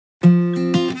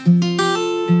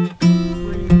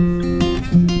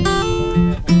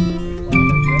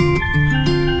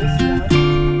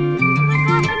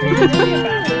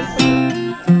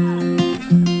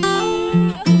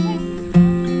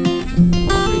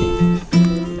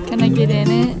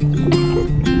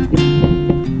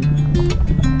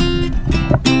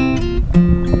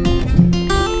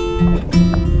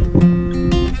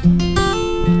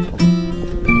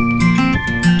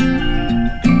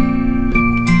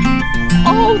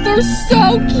Oh, they're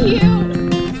so cute.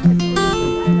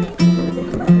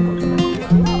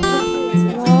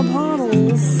 Love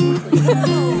bottles.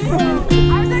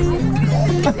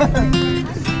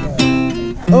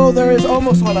 Oh, there is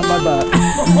almost one up my butt.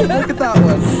 Look at that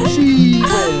one. She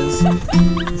whiz.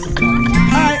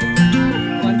 Alright.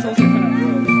 Lentils are kind of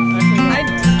gross.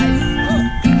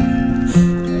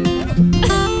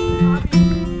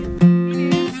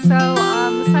 So,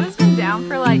 the sun has been down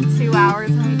for like 2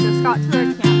 hours and we just got to our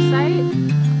campsite.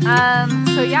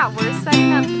 So yeah, we're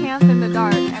setting up camp in the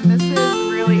dark and this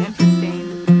is really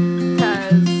interesting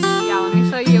because, yeah, let me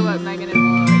show you what Megan and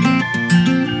Willow are doing.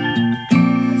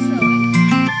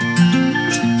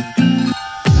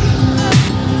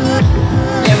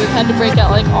 Yeah, we've had to break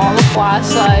out like all the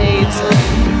flashlights.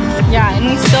 Yeah, and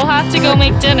we still have to go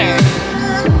make dinner.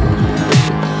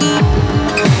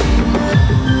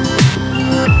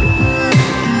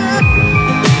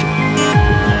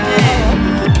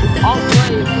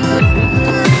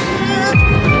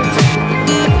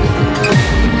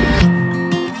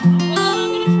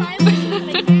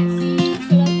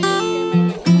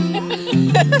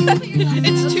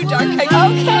 It's too dark.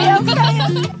 Okay.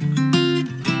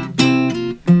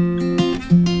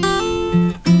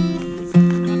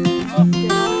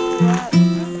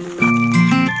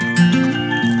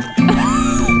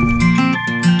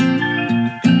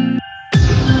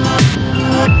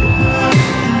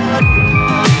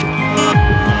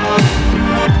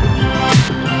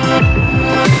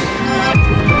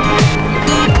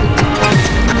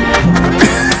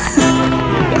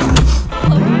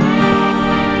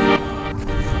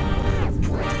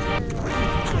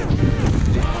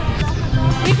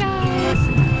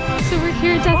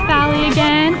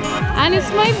 And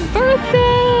it's my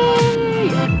birthday!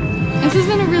 This has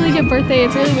been a really good birthday.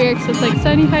 It's really weird because it's like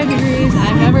 75 degrees.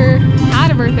 I've never had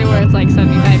a birthday where it's like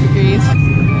 75 degrees.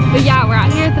 But yeah, we're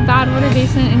out here at the Badwater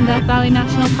Basin in Death Valley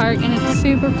National Park and it's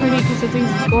super pretty because it's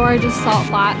these gorgeous salt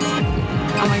flats.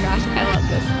 Oh my gosh, I love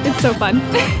this. It's so fun.